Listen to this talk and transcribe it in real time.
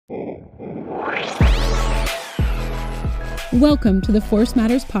Welcome to the Force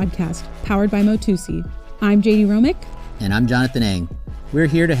Matters podcast, powered by Motusi. I'm JD Romick. And I'm Jonathan Eng. We're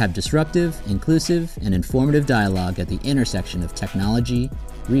here to have disruptive, inclusive, and informative dialogue at the intersection of technology,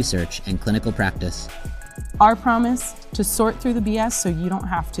 research, and clinical practice. Our promise, to sort through the BS so you don't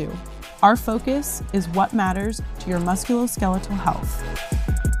have to. Our focus is what matters to your musculoskeletal health.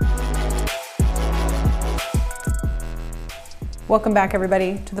 Welcome back,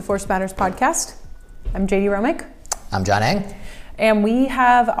 everybody, to the Force Matters podcast. I'm JD Romick. I'm John Eng. And we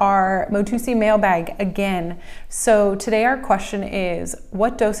have our Motusi mailbag again. So today our question is,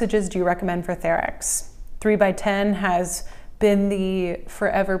 what dosages do you recommend for TherEx? 3x10 has been the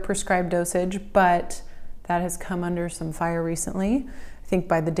forever prescribed dosage, but that has come under some fire recently. I think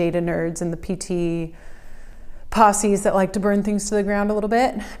by the data nerds and the PT posses that like to burn things to the ground a little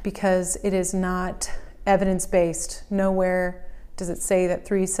bit, because it is not evidence-based. Nowhere does it say that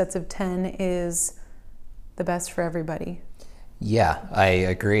 3 sets of 10 is the best for everybody. Yeah, I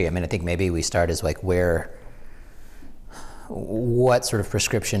agree. I mean, I think maybe we start as like what sort of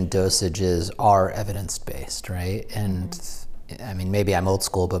prescription dosages are evidence-based, right? And I mean, maybe I'm old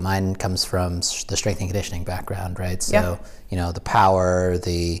school, but mine comes from the strength and conditioning background, right? So, you know, the power,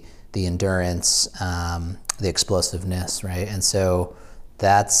 the endurance, the explosiveness, right? And so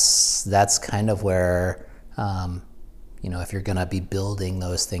that's kind of where, you know, if you're going to be building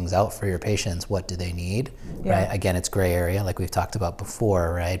those things out for your patients, what do they need, right? Again, it's gray area, like we've talked about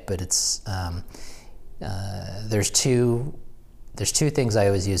before, right? But it's there's two things I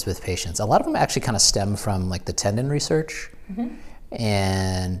always use with patients. A lot of them actually kind of stem from like the tendon research,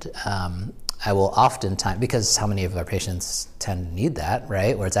 and I will oftentimes, because how many of our patients tend to need that,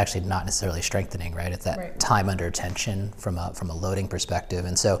 right? Where it's actually not necessarily strengthening, right? It's that time under tension from a loading perspective,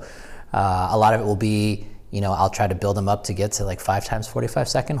 and so a lot of it will be, you know, I'll try to build them up to get to like 5 times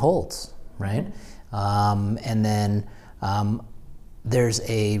 45-second holds, right? And then there's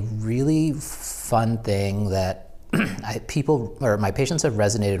a really fun thing that my patients have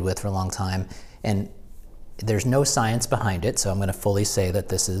resonated with for a long time, and there's no science behind it, so I'm going to fully say that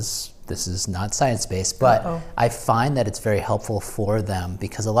this is not science-based, but I find that it's very helpful for them,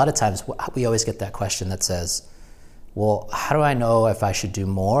 because a lot of times we always get that question that says, well, how do I know if I should do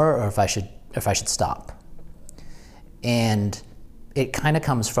more or if I should stop? And it kind of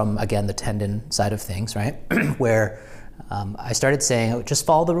comes from, again, the tendon side of things, right? Where I started saying, just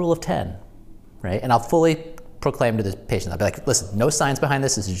follow the rule of 10, right? And I'll fully proclaim to the patient, I'll be like, listen, no science behind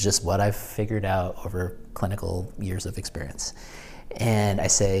this. This is just what I've figured out over clinical years of experience. And I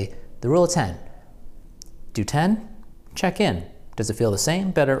say, the rule of 10, do 10, check in. Does it feel the same,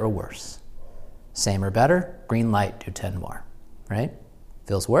 better, or worse? Same or better, green light, do 10 more, right?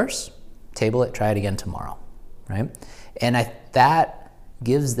 Feels worse, table it, try it again tomorrow. Right? And that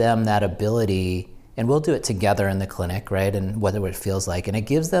gives them that ability, and we'll do it together in the clinic, right? And whatever it feels like. And it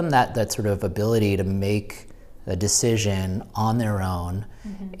gives them that sort of ability to make a decision on their own.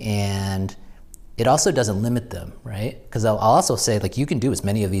 And it also doesn't limit them, right? Because I'll also say, like, you can do as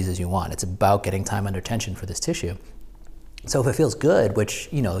many of these as you want. It's about getting time under tension for this tissue. So if it feels good, which,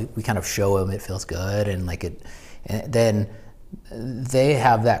 you know, we kind of show them it feels good, and like it, and then they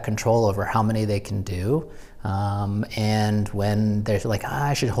have that control over how many they can do. And when they're like,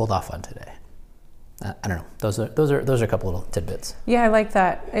 I should hold off on today. I don't know. Those are a couple little tidbits. Yeah, I like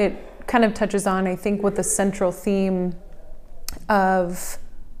that. It kind of touches on, I think, what the central theme of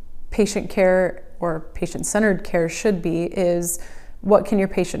patient care or patient-centered care should be is, what can your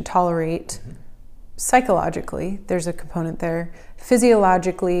patient tolerate? Psychologically, there's a component there.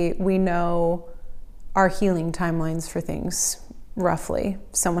 Physiologically, we know our healing timelines for things, roughly.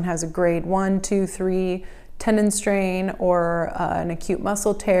 Someone has a grade 1, 2, 3 tendon strain or an acute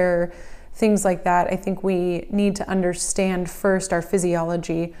muscle tear, things like that. I think we need to understand first our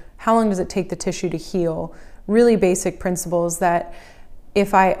physiology. How long does it take the tissue to heal? Really basic principles that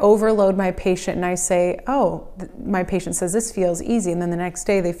if I overload my patient and I say, my patient says this feels easy, and then the next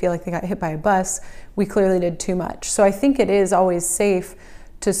day they feel like they got hit by a bus, we clearly did too much. So I think it is always safe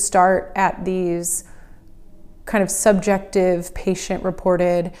to start at these kind of subjective,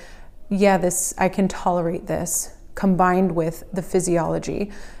 patient-reported, I can tolerate this, combined with the physiology.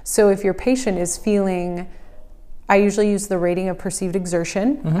 So if your patient is feeling, I usually use the rating of perceived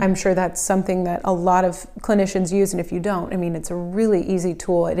exertion. I'm sure that's something that a lot of clinicians use, and if you don't, I mean, it's a really easy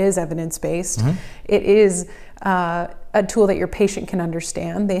tool. It is evidence-based. It is a tool that your patient can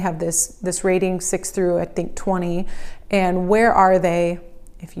understand. They have this rating 6 through, I think, 20, and where are they?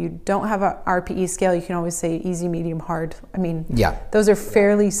 If you don't have a RPE scale, you can always say easy, medium, hard. I mean, those are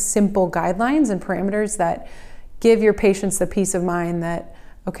fairly simple guidelines and parameters that give your patients the peace of mind that,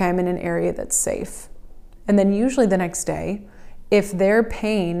 okay, I'm in an area that's safe. And then usually the next day, if their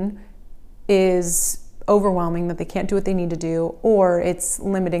pain is overwhelming, that they can't do what they need to do, or it's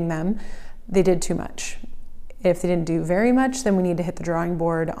limiting them, they did too much. If they didn't do very much, then we need to hit the drawing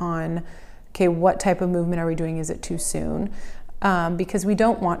board on, okay, what type of movement are we doing? Is it too soon? Because we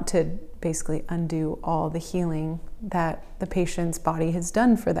don't want to basically undo all the healing that the patient's body has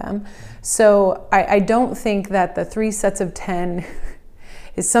done for them. So I don't think that the 3 sets of 10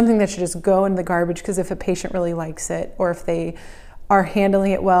 is something that should just go in the garbage, because if a patient really likes it, or if they are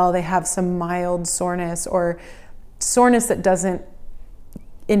handling it well, they have some mild soreness or soreness that doesn't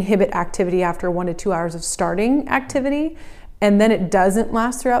inhibit activity after 1 to 2 hours of starting activity, and then it doesn't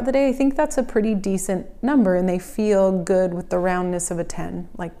last throughout the day, I think that's a pretty decent number, and they feel good with the roundness of a 10.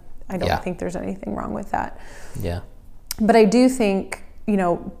 Like, I don't think there's anything wrong with that. Yeah. But I do think,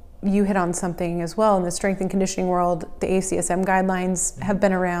 you hit on something as well. In the strength and conditioning world, the ACSM guidelines have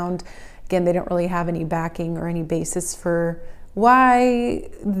been around. Again, they don't really have any backing or any basis for why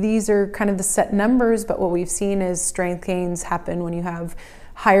these are kind of the set numbers, but what we've seen is strength gains happen when you have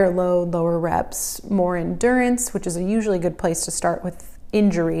higher load, lower reps, more endurance, which is a usually good place to start with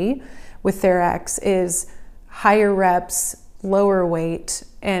injury. With TherEx is higher reps, lower weight,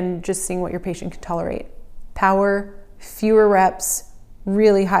 and just seeing what your patient can tolerate. Power, fewer reps,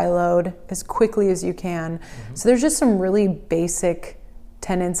 really high load as quickly as you can. So there's just some really basic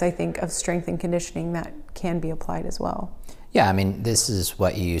tenets, I think, of strength and conditioning that can be applied as well. Yeah, I mean, this is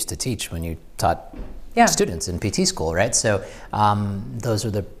what you used to teach when you taught students in PT school, right? So those are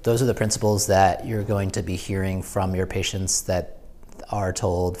the principles that you're going to be hearing from your patients that are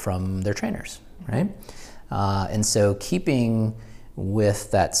told from their trainers, right? And so keeping with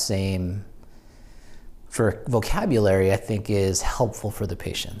that same for vocabulary, I think, is helpful for the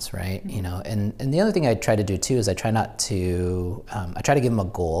patients, right? And the other thing I try to do too is I try to give them a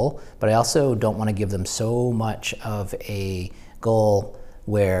goal, but I also don't want to give them so much of a goal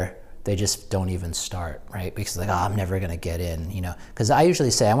where they just don't even start, right? Because like, I'm never gonna get in, because I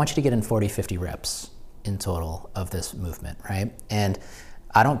usually say, I want you to get in 40, 50 reps in total of this movement, right? And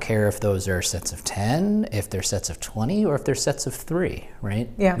I don't care if those are sets of 10, if they're sets of 20, or if they're sets of 3, right?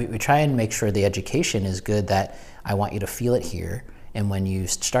 Yeah. We try and make sure the education is good, that I want you to feel it here. And when you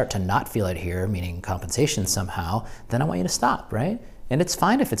start to not feel it here, meaning compensation somehow, then I want you to stop, right? And it's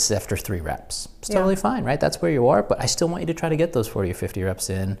fine if it's after 3 reps. It's totally fine, right? That's where you are, but I still want you to try to get those 40 or 50 reps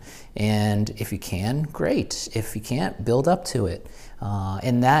in. And if you can, great. If you can't, build up to it.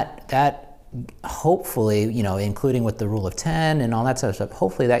 And that hopefully, including with the rule of 10 and all that sort of stuff,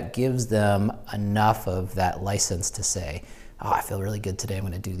 hopefully that gives them enough of that license to say, I feel really good today, I'm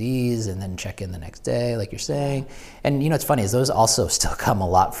going to do these, and then check in the next day, like you're saying. And what's funny is those also still come a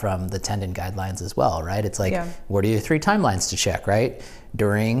lot from the tendon guidelines as well, right? It's like, what are your 3 timelines to check, right?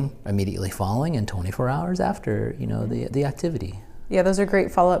 During, immediately following, and 24 hours after, the activity. Yeah, those are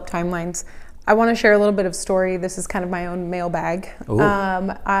great follow-up timelines. I want to share a little bit of story. This is kind of my own mailbag.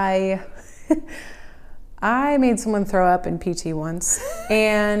 I made someone throw up in PT once,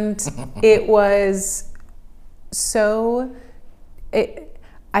 and it was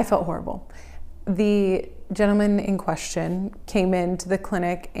I felt horrible. The gentleman in question came into the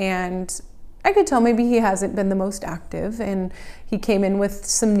clinic, and I could tell maybe he hasn't been the most active, and he came in with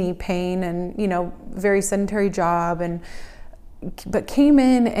some knee pain and, very sedentary job, but came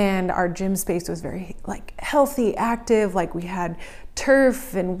in, and our gym space was very healthy, active, we had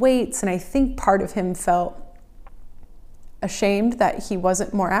turf and weights, and I think part of him felt ashamed that he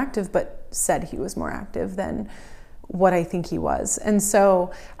wasn't more active, but said he was more active than what I think he was. And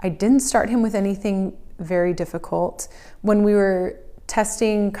so I didn't start him with anything very difficult. When we were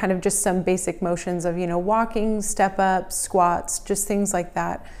testing kind of just some basic motions of, walking, step up, squats, just things like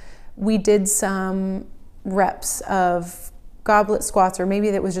that, we did some reps of goblet squats, or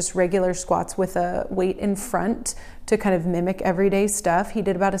maybe that was just regular squats with a weight in front to kind of mimic everyday stuff. He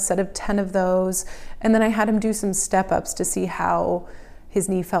did about a set of 10 of those. And then I had him do some step ups to see how his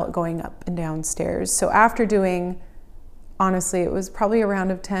knee felt going up and down stairs. So after doing, honestly, it was probably a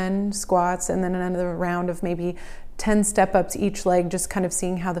round of 10 squats and then another round of maybe 10 step ups each leg, just kind of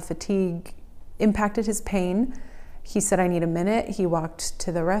seeing how the fatigue impacted his pain. He said, I need a minute. He walked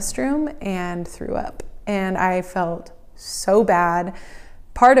to the restroom and threw up. And I felt so bad.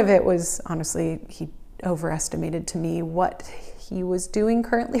 Part of it was, honestly, he overestimated to me what he was doing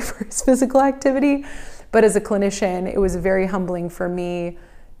currently for his physical activity. But as a clinician, it was very humbling for me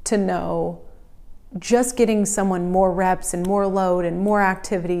to know just getting someone more reps and more load and more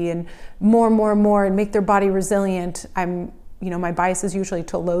activity and more and make their body resilient. My bias is usually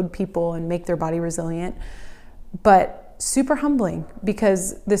to load people and make their body resilient, but super humbling,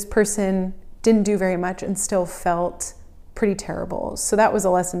 because this person didn't do very much and still felt pretty terrible. So that was a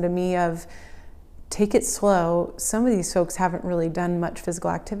lesson to me of take it slow. Some of these folks haven't really done much physical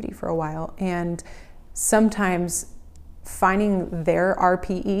activity for a while, and sometimes finding their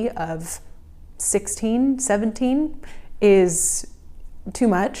RPE of 16, 17 is too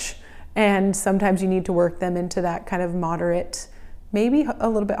much, and sometimes you need to work them into that kind of moderate, maybe a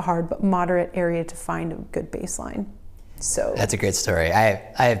little bit hard, but moderate area to find a good baseline. So that's a great story.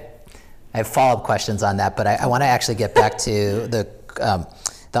 I have follow-up questions on that, but I want to actually get back to the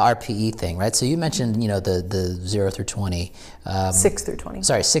RPE thing, right? So you mentioned, the 0 through 20. 6 through 20.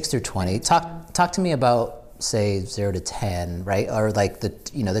 Sorry, 6 through 20. Talk to me about, say, 0 to 10, right? Or like the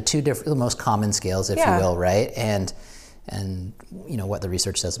the most common scales, if you will, right? And what the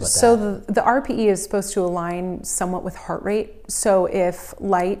research says about that. So the RPE is supposed to align somewhat with heart rate. So if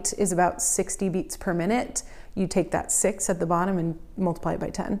light is about 60 beats per minute, you take that 6 at the bottom and multiply it by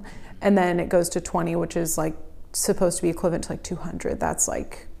 10. And then it goes to 20, which is like supposed to be equivalent to like 200. That's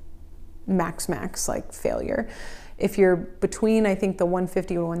like max, like failure. If you're between, I think, the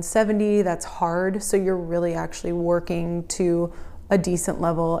 150 and 170, that's hard. So you're really actually working to a decent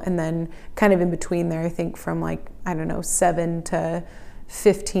level, and then kind of in between there, I think from 7 to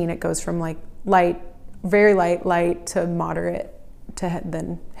 15, it goes from like light, very light to moderate to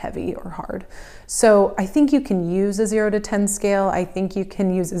then heavy or hard. So I think you can use a 0 to 10 scale. I think you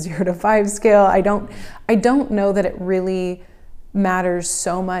can use a 0 to 5 scale. I don't know that it really matters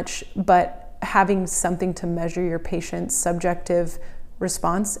so much, but having something to measure your patient's subjective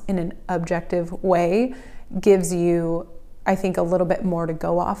response in an objective way gives you, I think, a little bit more to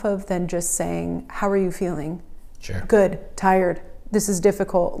go off of than just saying, how are you feeling? Sure. Good, tired, this is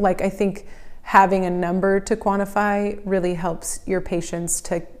difficult. I think having a number to quantify really helps your patients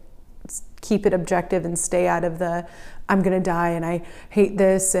to keep it objective and stay out of the I'm gonna die and I hate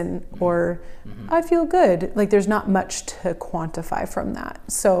this or I feel good. There's not much to quantify from that.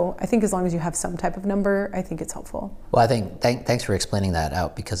 So I think as long as you have some type of number, I think it's helpful. Well, I think thanks for explaining that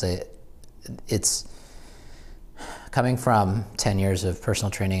out, because it's coming from 10 years of personal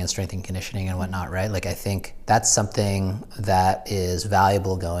training and strength and conditioning and whatnot, right? I think that's something that is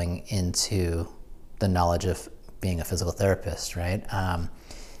valuable going into the knowledge of being a physical therapist, right?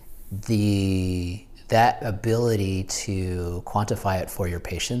 That ability to quantify it for your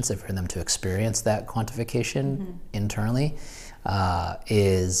patients and for them to experience that quantification internally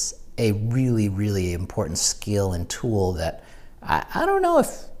is a really, really important skill and tool that I don't know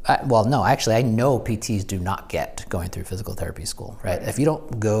if, I know PTs do not get going through physical therapy school, right? If you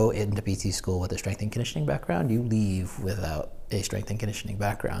don't go into PT school with a strength and conditioning background, you leave without a strength and conditioning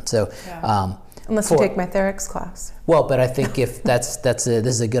background. So, unless you take my TherEx class. Well, but I think if this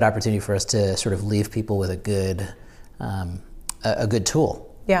is a good opportunity for us to sort of leave people with a good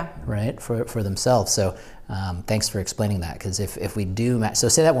tool, right, for themselves. So thanks for explaining that, because if we do match, so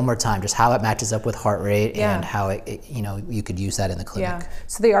say that one more time, just how it matches up with heart rate and how it you could use that in the clinic. Yeah.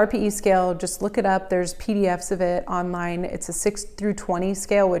 So the RPE scale, just look it up. There's PDFs of it online. It's a 6 through 20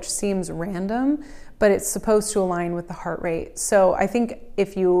 scale, which seems random, but it's supposed to align with the heart rate. So I think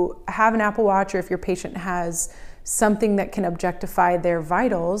if you have an Apple Watch, or if your patient has something that can objectify their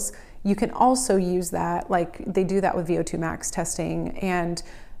vitals, you can also use that. They do that with VO2 max testing, and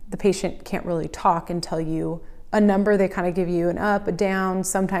the patient can't really talk and tell you a number. They kind of give you an up, a down.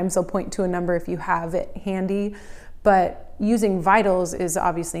 Sometimes they'll point to a number if you have it handy. But using vitals is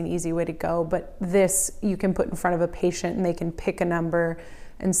obviously an easy way to go. But this you can put in front of a patient, and they can pick a number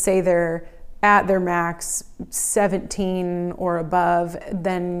and say they're at their max 17 or above.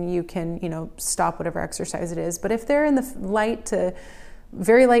 Then you can, stop whatever exercise it is. But if they're in the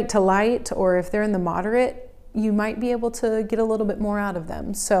very light to light, or if they're in the moderate, you might be able to get a little bit more out of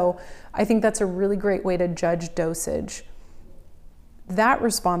them. So I think that's a really great way to judge dosage. That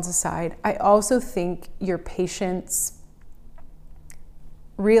response aside, I also think your patient's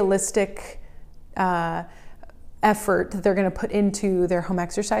realistic effort that they're going to put into their home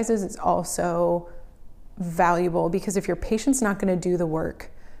exercises is also valuable, because if your patient's not going to do the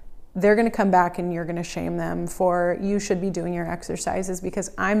work, they're going to come back and you're going to shame them for, you should be doing your exercises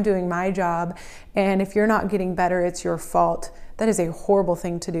because I'm doing my job, and if you're not getting better, it's your fault. That is a horrible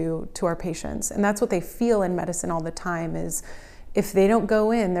thing to do to our patients, and that's what they feel in medicine all the time is if they don't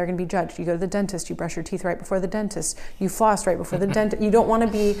go in, they're going to be judged. You go to the dentist, you brush your teeth right before the dentist, you floss right before the dentist. You don't want to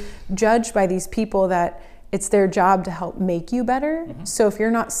be judged by these people that it's their job to help make you better. So if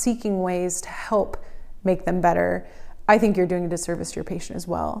you're not seeking ways to help make them better, I think you're doing a disservice to your patient as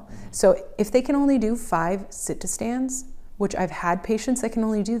well. So if they can only do 5 sit-to-stands, which I've had patients that can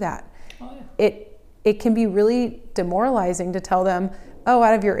only do that, it can be really demoralizing to tell them, oh,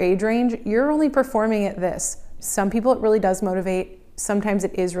 out of your age range, you're only performing at this. Some people it really does motivate. Sometimes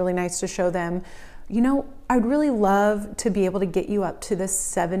it is really nice to show them, I'd really love to be able to get you up to the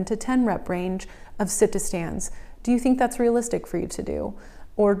 7 to 10 rep range of sit to stands. Do you think that's realistic for you to do?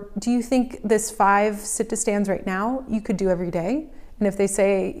 Or do you think this 5 sit to stands right now you could do every day? And if they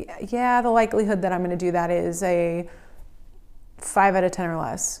say, yeah, the likelihood that I'm going to do that is a 5 out of 10 or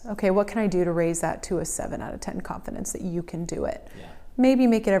less. Okay, what can I do to raise that to a 7 out of 10 confidence that you can do it? Yeah. Maybe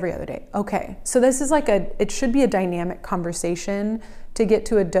make it every other day. Okay, so this is it should be a dynamic conversation to get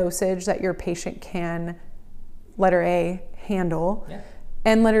to a dosage that your patient can, letter A, handle,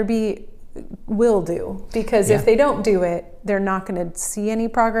 and letter B, will do. Because if they don't do it, they're not going to see any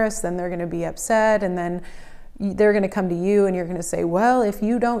progress, then they're going to be upset, and then they're going to come to you and you're going to say, well, if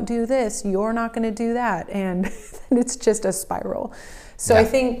you don't do this, you're not going to do that. And it's just a spiral. So I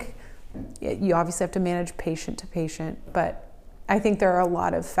think you obviously have to manage patient to patient, but I think there are a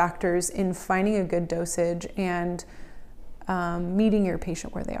lot of factors in finding a good dosage and meeting your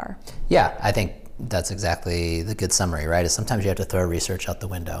patient where they are. Yeah, I think that's exactly the good summary, right? Is sometimes you have to throw research out the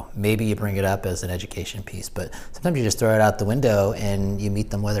window. Maybe you bring it up as an education piece, but sometimes you just throw it out the window and you meet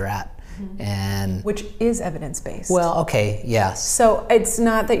them where they're at. And which is evidence-based. Well, okay, yes. So it's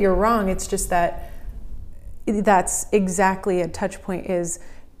not that you're wrong, it's just that that's exactly a touch point is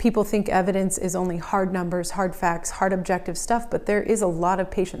people think evidence is only hard numbers, hard facts, hard objective stuff, but there is a lot of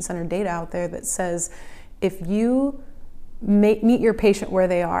patient-centered data out there that says if you meet your patient where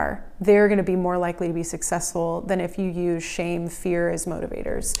they are, they're going to be more likely to be successful than if you use shame, fear as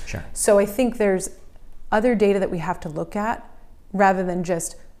motivators. Sure. So I think there's other data that we have to look at rather than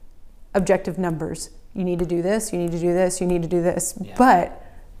just objective numbers. You need to do this, you need to do this, you need to do this. Yeah. But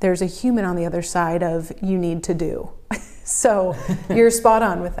there's a human on the other side of you need to do. So you're spot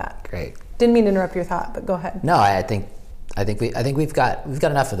on with that. Great. Didn't mean to interrupt your thought, but go ahead. No, I think we've got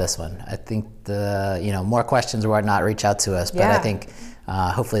enough of this one. I think more questions or whatnot, reach out to us. But I think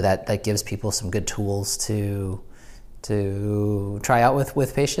hopefully that gives people some good tools to try out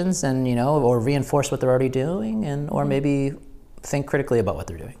with patients and or reinforce what they're already doing or maybe think critically about what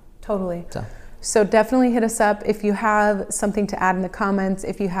they're doing. Totally. So definitely hit us up if you have something to add in the comments.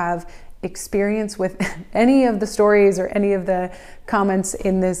 If you have experience with any of the stories or any of the comments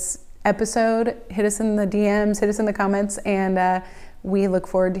in this episode, hit us in the DMs, hit us in the comments, and we look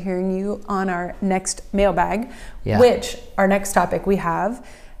forward to hearing you on our next mailbag, which our next topic we have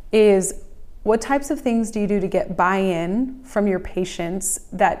is what types of things do you do to get buy-in from your patients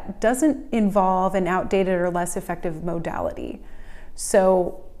that doesn't involve an outdated or less effective modality?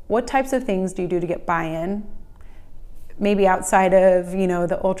 So what types of things do you do to get buy-in? Maybe outside of,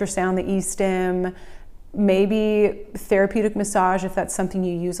 the ultrasound, the e-stim, maybe therapeutic massage if that's something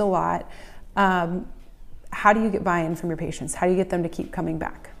you use a lot. How do you get buy-in from your patients? How do you get them to keep coming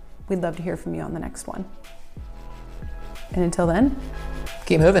back? We'd love to hear from you on the next one. And until then,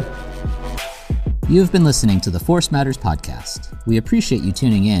 keep moving. You've been listening to the Force Matters podcast. We appreciate you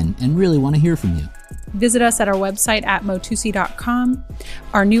tuning in and really want to hear from you. Visit us at our website at motusi.com.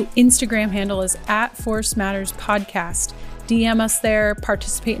 Our new Instagram handle is @ForceMattersPodcast. DM us there,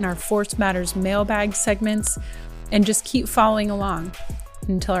 participate in our Force Matters mailbag segments, and just keep following along.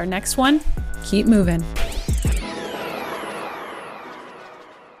 Until our next one, keep moving.